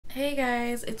Hey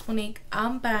guys, it's Monique.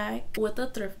 I'm back with a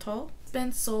thrift haul. It's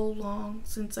been so long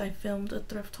since I filmed a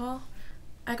thrift haul.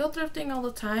 I go thrifting all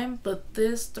the time, but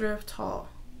this thrift haul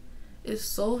is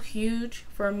so huge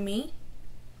for me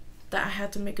that I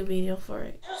had to make a video for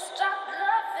it.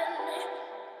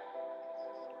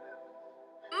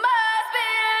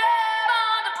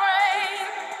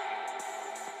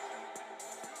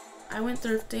 I went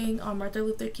thrifting on Martin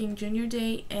Luther King Jr.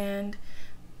 Day, and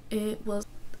it was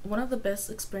one of the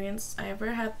best experiences I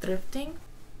ever had thrifting.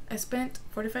 I spent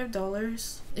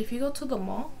 $45. If you go to the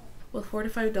mall with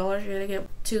 $45, you're gonna get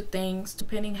two things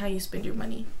depending how you spend your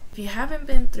money. If you haven't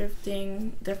been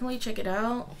thrifting, definitely check it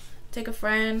out. Take a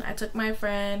friend. I took my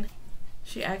friend.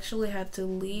 She actually had to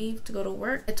leave to go to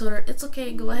work. I told her it's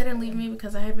okay, go ahead and leave me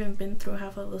because I haven't been through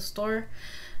half of the store.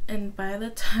 And by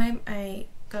the time I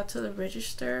got to the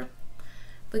register,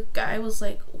 the guy was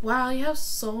like, wow, you have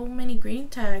so many green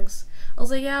tags. I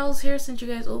was like, yeah, I was here since you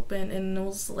guys opened. And it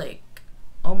was like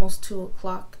almost 2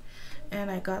 o'clock,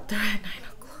 and I got there at 9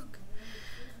 o'clock.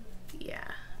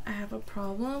 Yeah, I have a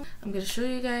problem. I'm gonna show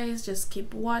you guys, just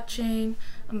keep watching.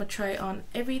 I'm gonna try on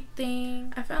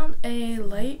everything. I found a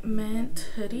light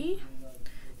mint hoodie.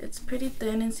 It's pretty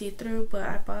thin and see-through, but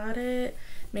I bought it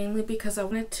mainly because I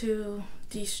wanted to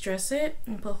de-stress it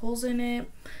and put holes in it,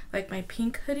 like my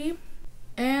pink hoodie.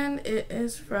 And it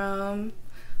is from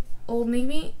Old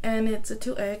Navy, and it's a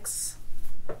 2X.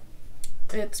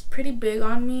 It's pretty big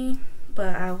on me,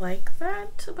 but I like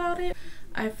that about it.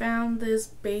 I found this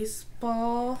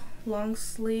baseball long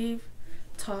sleeve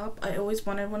top. I always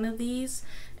wanted one of these,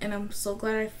 and I'm so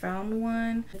glad I found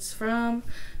one. It's from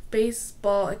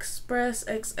Baseball Express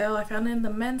XL. I found it in the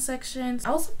men's section.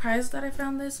 I was surprised that I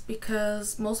found this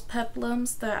because most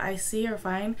peplums that I see are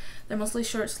fine. They're mostly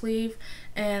short sleeve,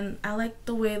 and I like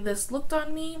the way this looked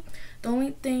on me. The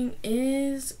only thing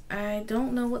is I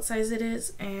don't know what size it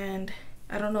is, and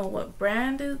I don't know what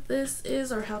brand this is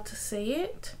or how to say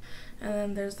it. And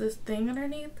then there's this thing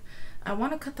underneath. I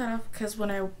want to cut that off because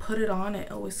when I put it on, it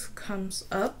always comes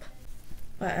up.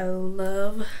 But I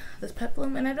love this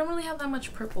peplum, and I don't really have that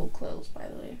much purple clothes, by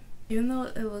the way. Even though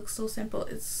it looks so simple,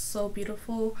 it's so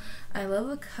beautiful. I love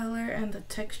the color and the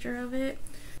texture of it.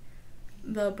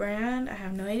 The brand, I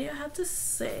have no idea how to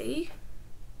say.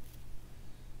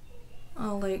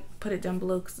 I'll like put it down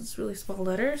below because it's really small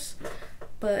letters.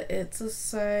 But it's a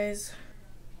size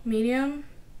medium.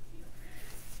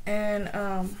 And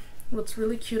what's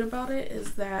really cute about it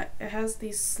is that it has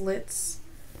these slits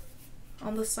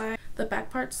on the side. The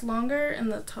back part's longer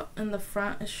and the top and the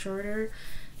front is shorter,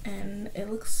 and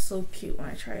it looks so cute when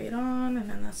I try it on, and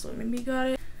then that's what made me got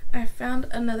it. I found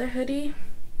another hoodie.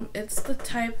 It's the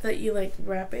type that you like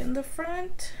wrap it in the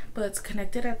front, but it's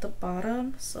connected at the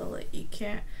bottom, so like you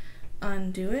can't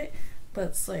undo it, but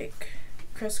it's like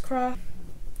crisscross.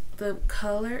 The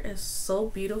color is so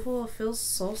beautiful. It feels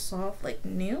so soft, like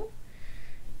new.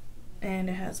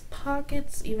 And it has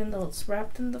pockets even though it's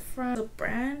wrapped in the front. The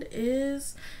brand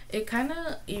is, it kind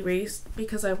of erased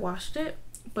because I washed it,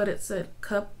 but it said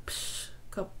Cupsh,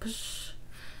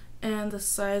 and the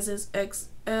size is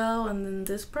XL. And then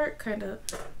this part kind of,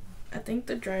 I think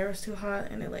the dryer was too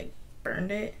hot and it like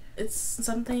burned it. It's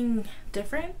something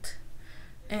different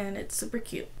and it's super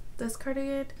cute. This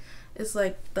cardigan is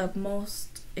like the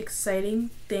most exciting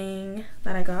thing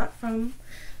that I got from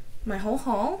my whole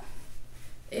haul.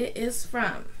 It is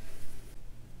from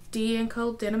D &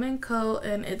 Co, Denim & Co,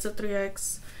 and it's a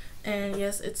 3X, and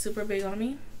yes, it's super big on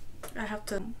me. I have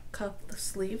to cuff the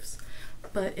sleeves,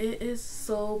 but it is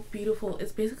so beautiful.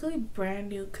 It's basically brand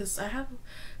new because I have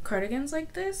cardigans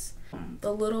like this.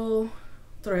 The little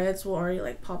threads will already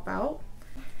like pop out.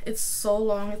 It's so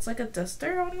long, it's like a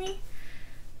duster on me,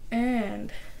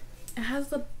 and it has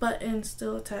the button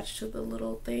still attached to the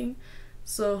little thing,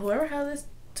 so whoever had this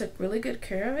took really good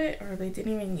care of it, or they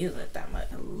didn't even use it that much.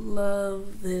 I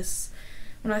love this.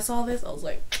 When I saw this, I was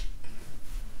like,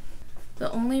 the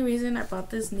only reason I bought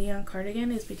this neon cardigan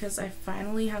is because I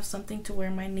finally have something to wear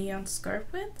my neon scarf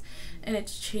with, and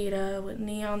it's cheetah with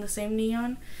neon, the same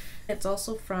neon. It's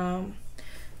also from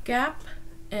Gap,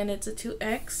 and it's a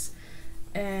 2X,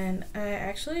 and I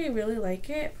actually really like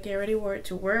it. I already wore it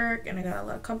to work, and I got a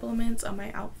lot of compliments on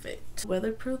my outfit.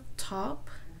 Weatherproof top.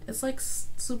 It's like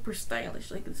super stylish.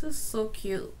 Like, this is so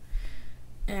cute,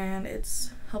 and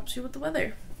it's helps you with the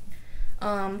weather.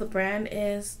 The brand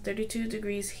is 32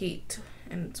 degrees heat,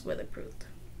 and it's weatherproof.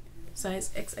 Size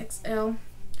XXL,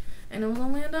 and it was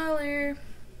only $1.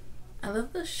 I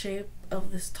love the shape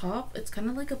of this top. It's kind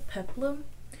of like a peplum,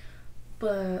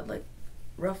 but like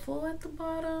ruffle at the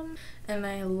bottom, and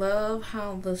I love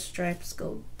how the stripes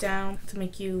go down to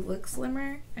make you look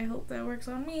slimmer. I hope that works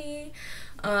on me.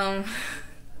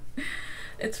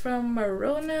 It's from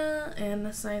Marona and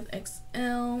the size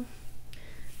XL,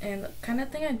 and the kind of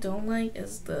thing I don't like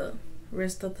is the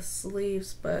wrist of the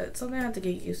sleeves, but it's something I have to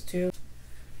get used to.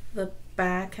 The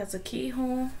back has a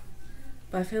keyhole,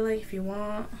 but I feel like if you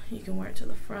want, you can wear it to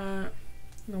the front.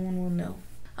 No one will know.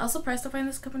 I was surprised to find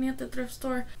this company at the thrift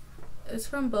store. It's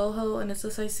from Boho and it's a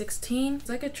size 16. It's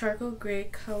like a charcoal gray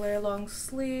color, long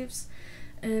sleeves,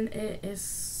 and it is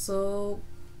so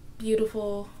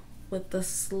beautiful with the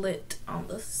slit on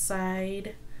the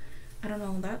side. I don't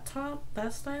know, that top,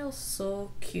 that style is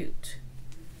so cute.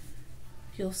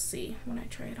 You'll see when I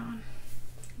try it on.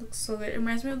 It looks so good. It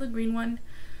reminds me of the green one,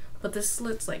 but this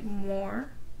slit's like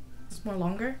it's more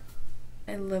longer.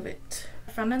 I love it.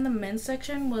 I found in the men's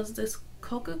section was this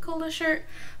Coca-Cola shirt,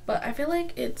 but I feel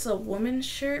like it's a woman's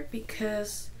shirt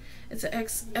because it's an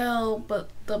XL, but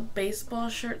the baseball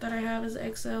shirt that I have is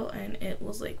XL and it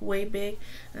was like way big,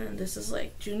 and this is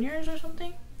like juniors or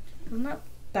something. It's not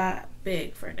that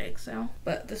big for an XL,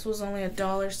 but this was only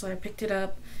 $1, so I picked it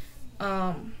up.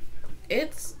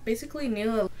 It's basically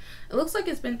new. It looks like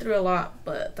it's been through a lot,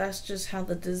 but that's just how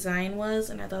the design was,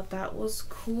 and I thought that was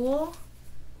cool.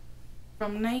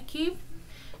 From Nike,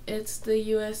 it's the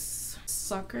US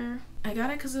Soccer. I got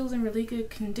it because it was in really good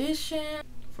condition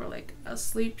for like a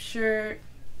sleep shirt,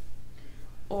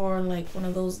 or like one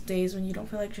of those days when you don't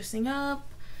feel like dressing up,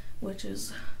 which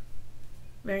is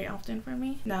very often for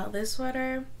me. Now this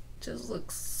sweater just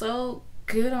looks so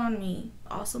good on me.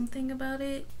 Awesome thing about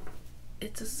it,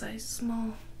 it's a size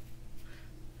small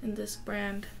in this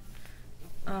brand.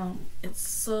 It's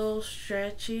so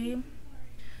stretchy.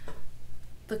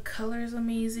 The color is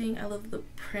amazing. I love the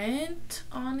print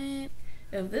on it.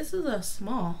 If this is a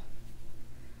small,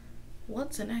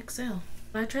 what's an XL?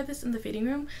 When I tried this in the fitting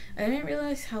room, I didn't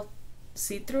realize how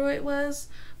see-through it was,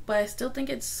 but I still think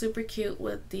it's super cute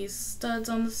with these studs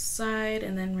on the side,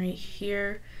 and then right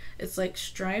here it's like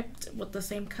striped with the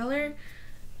same color.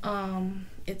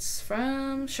 It's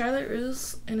from Charlotte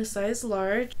Russe in a size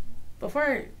large. Before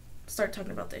I start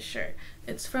talking about this shirt,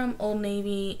 it's from Old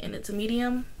Navy and it's a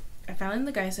medium. I found it in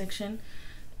the guy section,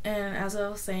 and as I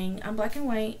was saying, I'm black and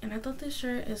white, and I thought this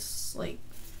shirt is like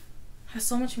has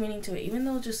so much meaning to it, even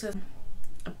though it just says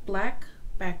a black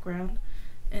background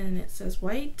and it says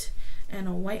white, and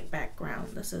a white background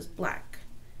that says black,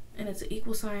 and it's an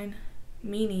equal sign,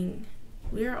 meaning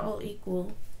we are all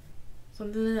equal.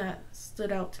 Something that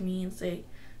stood out to me and say,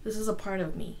 this is a part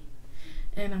of me.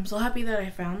 And I'm so happy that I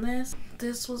found this.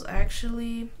 This was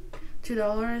actually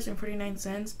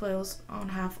 $2.49, but it was on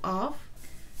half off.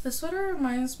 The sweater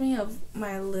reminds me of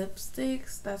my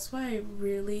lipsticks. That's why I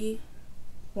really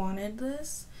wanted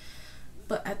this.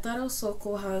 But I thought it was so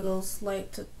cool how it goes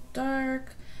light to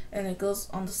dark, and it goes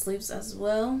on the sleeves as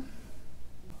well.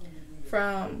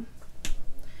 From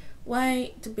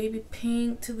white to baby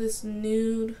pink to this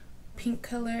nude pink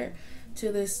color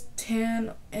to this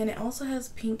tan, and it also has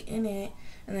pink in it,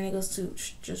 and then it goes to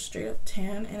just straight up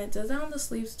tan, and it does that on the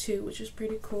sleeves too, which is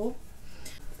pretty cool.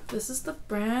 This is the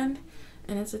brand,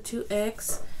 and it's a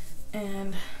 2X,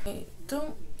 and I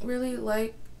don't really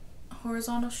like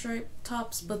horizontal stripe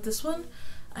tops, but this one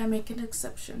I make an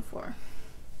exception for.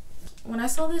 When I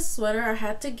saw this sweater, I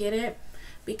had to get it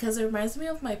because it reminds me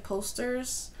of my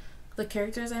posters, the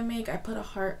characters I make. I put a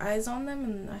heart eyes on them,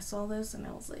 and I saw this and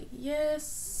I was like,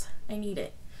 yes, I need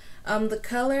it. The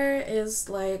color is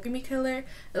like creamy color.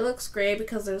 It looks gray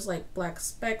because there's like black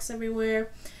specks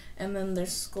everywhere, and then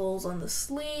there's skulls on the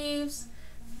sleeves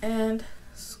and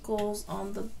skulls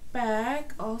on the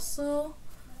back, also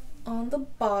on the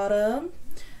bottom.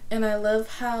 And I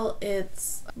love how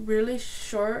it's really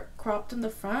short, cropped in the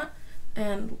front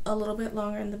and a little bit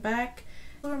longer in the back.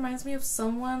 It reminds me of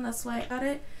someone, that's why I got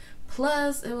it.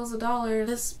 Plus it was $1.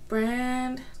 This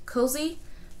brand, Cozy,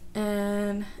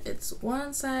 and it's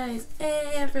one size.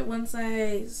 Hey, I fit one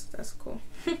size. That's cool.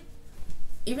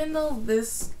 Even though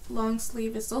this long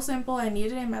sleeve is so simple, I need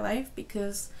it in my life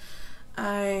because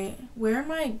I wear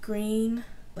my green,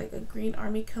 like a green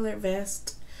army color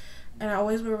vest, and I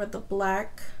always wear with the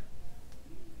black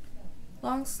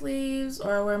long sleeves,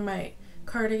 or I wear my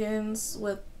cardigans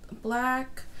with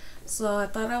black. So I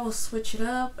thought I would switch it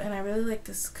up, and I really like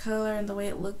this color and the way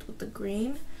it looked with the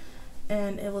green,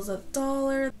 and it was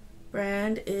 $1.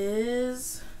 Brand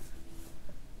is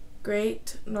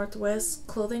Great Northwest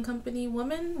Clothing Company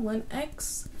Woman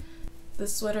 1X.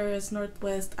 This sweater is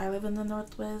Northwest. I live in the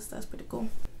Northwest. That's pretty cool.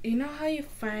 You know how you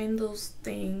find those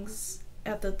things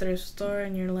at the thrift store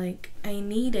and you're like, I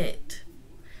need it,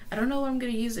 I don't know what I'm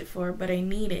gonna use it for, but I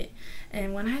need it.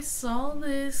 And when I saw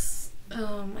this,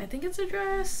 I think it's a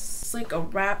dress. It's like a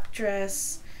wrap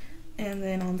dress, and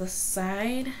then on the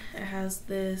side it has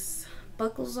this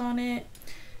buckles on it,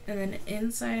 and then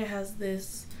inside it has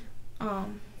this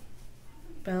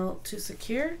belt to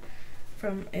secure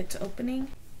from its opening.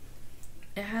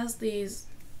 It has these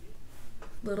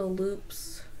little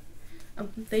loops. I'm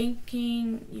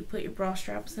thinking you put your bra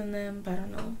straps in them, but I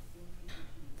don't know.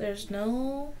 There's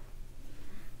no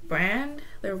brand.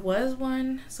 There was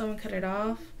one, someone cut it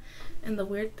off, and the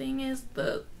weird thing is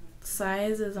the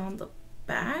size is on the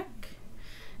back,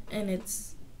 and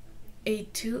it's a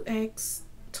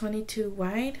 2x22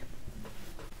 wide,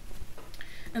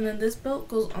 and then this belt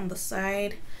goes on the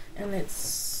side, and it's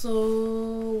so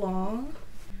long.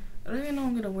 I don't even know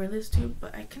I'm gonna wear this to,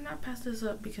 but I cannot pass this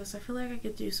up because I feel like I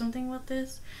could do something with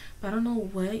this, but I don't know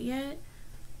what yet.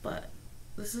 But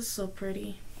this is so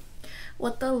pretty.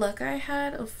 With the luck I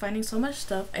had of finding so much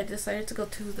stuff, I decided to go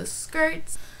to the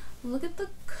skirts. Look at the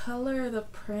color, the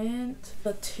print,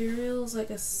 materials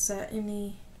like a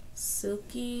satiny,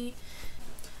 silky.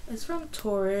 It's from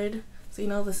Torrid, so you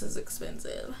know this is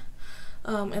expensive.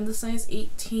 And the size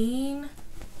 18.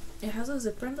 It has a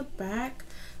zipper in the back.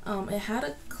 It had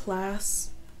a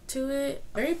clasp to it.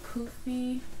 Very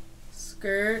poofy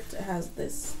skirt. It has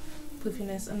this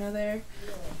poofiness under there.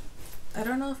 I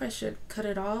don't know if I should cut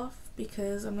it off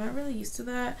because I'm not really used to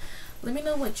that. Let me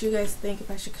know what you guys think,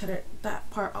 if I should cut that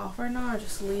part off or not, or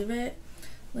just leave it.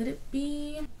 Let it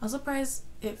be. I was surprised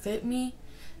it fit me.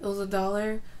 It was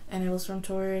 $1 and it was from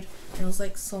Torrid. It was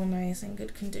like so nice and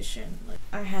good condition. Like,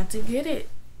 I had to get it.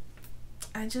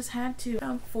 I just had to. I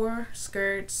found 4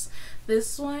 skirts.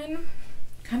 This one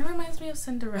kind of reminds me of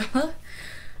Cinderella,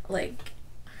 like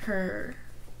her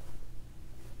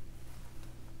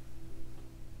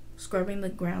scrubbing the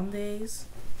ground days.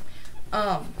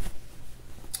 It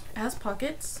has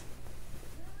pockets,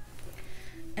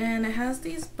 and it has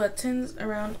these buttons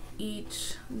around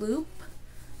each loop,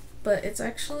 but it's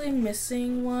actually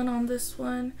missing one on this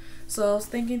one, so I was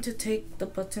thinking to take the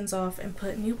buttons off and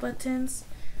put new buttons.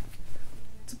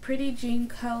 It's a pretty jean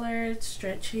color, it's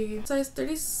stretchy. Size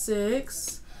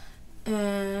 36,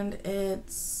 and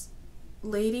it's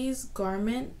Ladies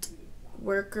Garment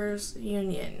Workers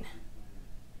Union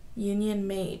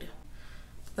made.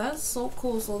 That's so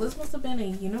cool. So this must have been a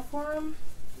uniform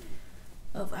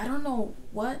of I don't know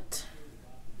what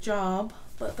job,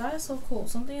 but that is so cool.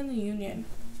 Something in the union.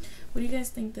 What do you guys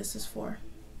think this is for?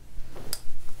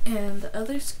 And the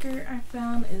other skirt I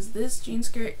found is this jean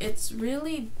skirt. It's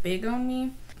really big on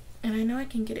me, and I know I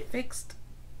can get it fixed.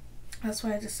 That's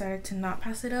why I decided to not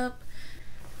pass it up.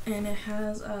 And it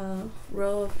has a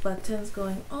row of buttons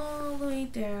going all the way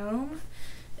down.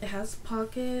 It has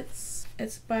pockets.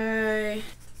 It's by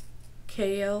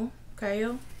Cayo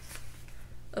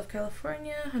of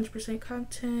California, 100%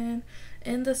 cotton,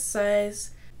 in the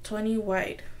size 20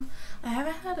 wide. I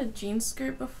haven't had a jean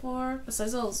skirt before,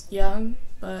 besides I was young,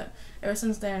 but ever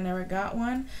since then I never got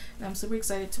one, and I'm super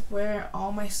excited to wear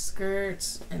all my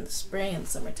skirts in the spring and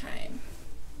summertime.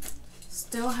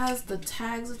 Still has the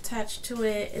tags attached to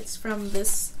it. It's from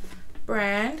this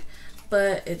brand,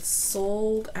 but it's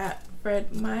sold at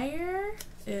Fred Meyer.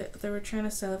 They were trying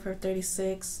to sell it for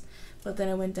 $36, but then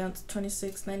it went down to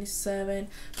 $26.97,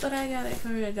 but I got it for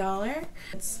 $1.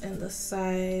 It's in the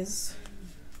size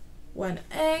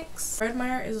 1X. Fred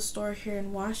Meyer is a store here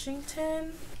in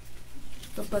Washington.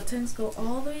 The buttons go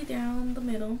all the way down the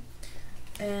middle,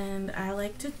 and I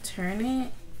like to turn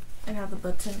it and have the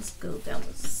buttons go down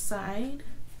the side.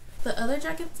 The other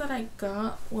jackets that I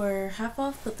got were half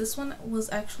off, but this one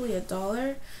was actually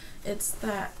 $1. It's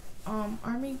that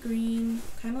army green,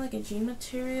 kind of like a jean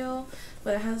material,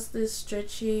 but it has this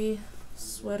stretchy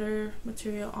sweater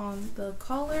material on the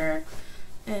collar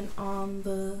and on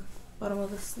the bottom of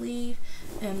the sleeve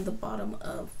and the bottom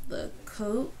of the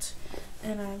coat.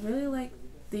 And I really like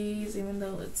these, even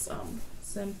though it's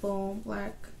simple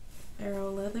black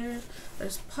arrow leather.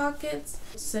 There's pockets.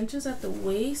 It cinches at the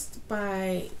waist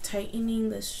by tightening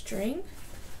the string,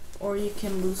 or you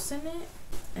can loosen it.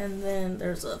 And then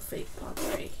there's a fake pocket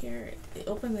right here. It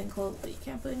opens and closes, but you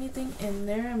can't put anything in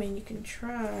there. I mean, you can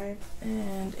try.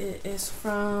 And it is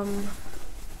from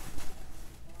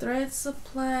Thread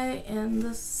Supply in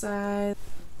the size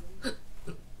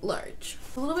large.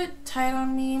 A little bit tight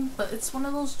on me, but it's one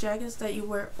of those jackets that you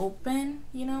wear open,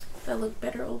 you know, that look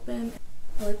better open.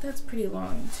 I like that it's pretty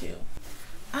long too.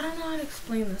 I don't know how to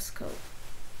explain this coat.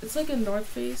 It's like a North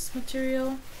Face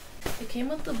material. It came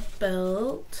with the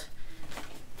belt,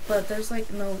 but there's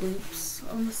like no loops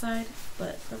on the side,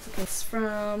 but that's okay. It's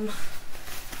from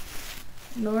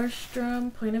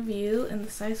Nordstrom Point of View in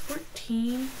the size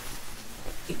 14.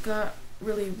 It got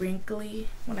really wrinkly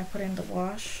when I put it in the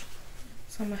wash,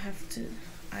 so I'm gonna have to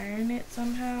iron it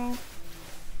somehow.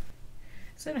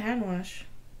 It's in a hand wash.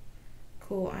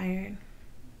 Cool, iron.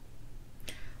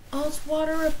 Oh, it's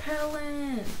water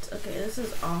repellent. Okay, this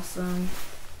is awesome.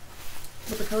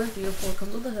 But the color's beautiful. It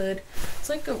comes with a hood. It's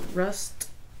like a rust.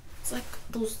 It's like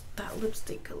that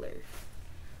lipstick color.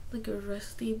 Like a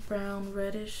rusty brown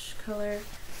reddish color.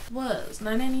 It was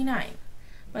 $9.99,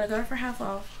 but I got it for half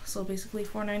off, so basically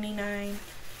 $4.99.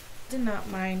 Did not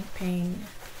mind paying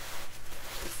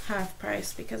half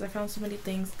price because I found so many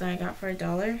things that I got for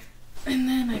 $1. And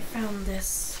then I found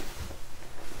this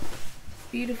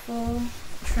beautiful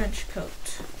trench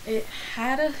coat. It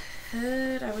had a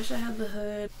hood. I wish I had the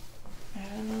hood. I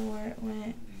don't know where it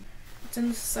went. It's in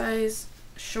the size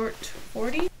short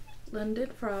 40. London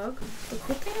Frog. The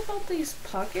cool thing about these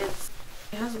pockets,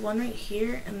 it has one right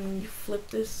here, and then you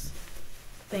flip this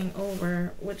thing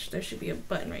over, which there should be a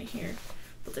button right here,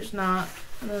 but there's not.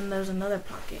 And then there's another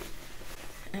pocket,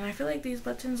 and I feel like these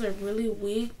buttons are really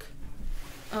weak.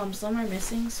 Some are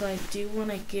missing, so I do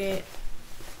want to get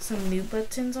some new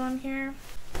buttons on here.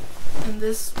 And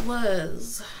this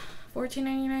was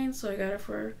 $14.99, so I got it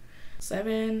for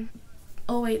 $7.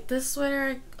 Oh wait, this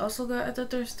sweater I also got at the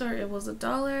thrift store. It was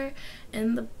 $1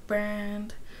 in the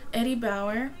brand Eddie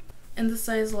Bauer in the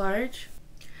size large.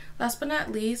 Last but not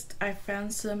least, I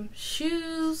found some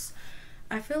shoes.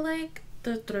 I feel like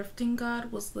the thrifting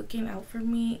god was looking out for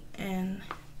me and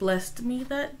blessed me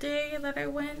that day that I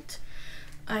went.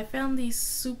 I found these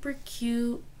super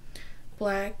cute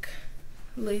black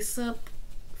lace-up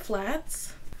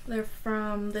flats. They're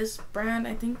from this brand.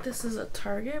 I think this is a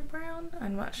Target brand.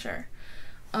 I'm not sure.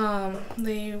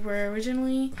 They were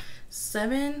originally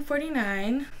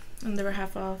 $7.49 and they were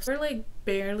half off. They're like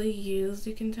barely used,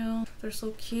 you can tell. They're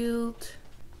so cute.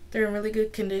 They're in really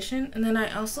good condition. And then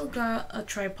I also got a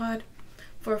tripod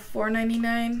for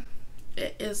 $4.99.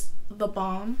 It is the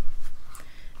bomb.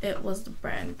 It was the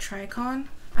brand Tricon.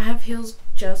 I have heels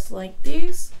just like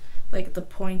these, like the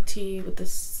pointy with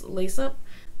this lace up,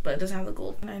 but it doesn't have the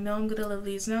gold. And I know I'm gonna love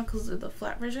these now because they're the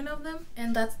flat version of them.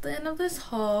 And that's the end of this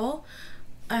haul.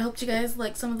 I hope you guys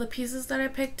like some of the pieces that I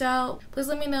picked out. Please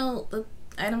let me know the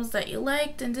items that you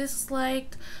liked and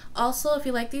disliked. Also, if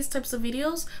you like these types of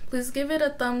videos, please give it a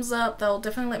thumbs up. That will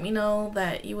definitely let me know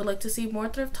that you would like to see more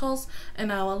thrift hauls,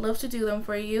 and I would love to do them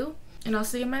for you. And I'll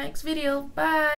see you in my next video. Bye!